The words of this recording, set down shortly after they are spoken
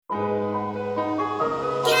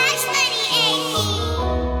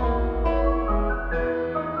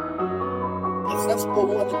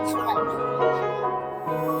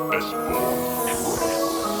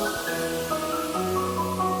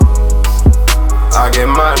I get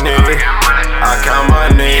money, I count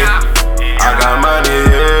money, I got money,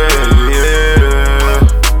 yeah, yeah.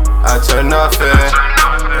 I turn nothing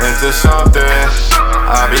into something,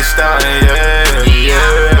 I be stunting, yeah,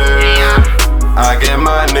 yeah. I get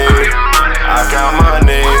money, I count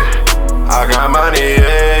money, I got money,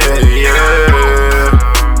 yeah, yeah.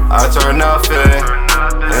 I turn nothing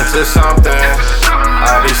into something,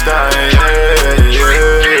 I be stunting, yeah, yeah.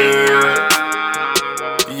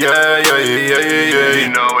 Yeah, yeah, yeah, yeah, yeah. You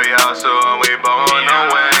know we hustle and we born to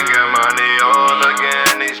win. Get money all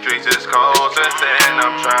again. These streets is cold since then.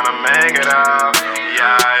 I'm tryna make it out.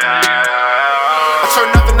 Yeah, yeah, yeah. I turn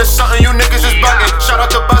nothing to something, you niggas is bugging. Shout out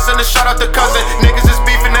to Buzz and shout out to Cousin. Niggas is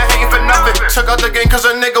beefing and hating for nothing. Took out the game cause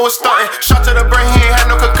a nigga was stunting. Shot to the brain, he ain't had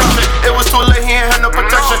no concussion. It was too late, he ain't had no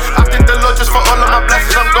protection. I thank the Lord just for all of my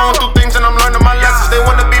blessings. I'm going through things and I'm learning my lessons. They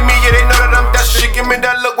wanna be me, yeah, they know that I'm destined. She give me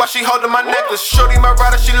that look while she holding my necklace. Shorty my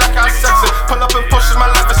rider, she like how I sex it. Pull up and pushes, my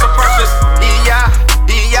life is so precious. Yeah,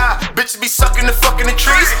 yeah, bitches be sucking and fucking the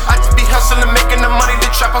trees. I just be hustling, making the money. The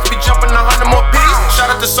trap house be jumping 100 more P's. Shout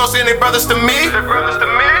out to Saucy and they brothers to me. They brothers to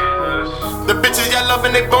me. The bitches y'all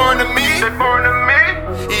loving, they boring to me. They born to me.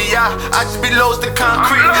 Yeah, I just be low as the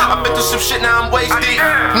concrete. I been through some shit, now I'm waist deep.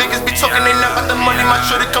 Niggas be talking, they not about the money. My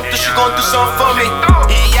shorty come through, she gon' do something for me.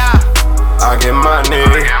 Yeah, I get money,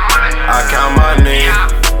 I count money,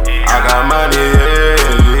 I got money, yeah,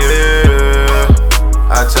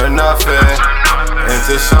 yeah. I turn nothing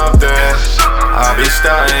into something, I be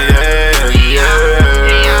stunting, yeah,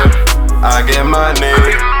 yeah. I get money,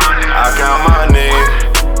 I count money,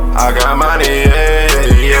 I got money, yeah,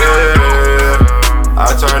 yeah.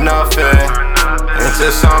 I turn nothing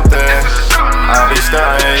into something, I be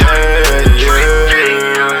stunting, yeah, yeah.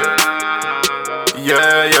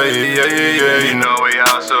 Yeah, yeah, yeah, yeah, yeah. You know we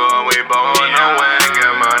hustle and we born to win.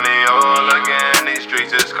 Get money all again. These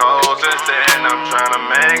streets is cold since then. I'm tryna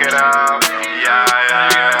make it out.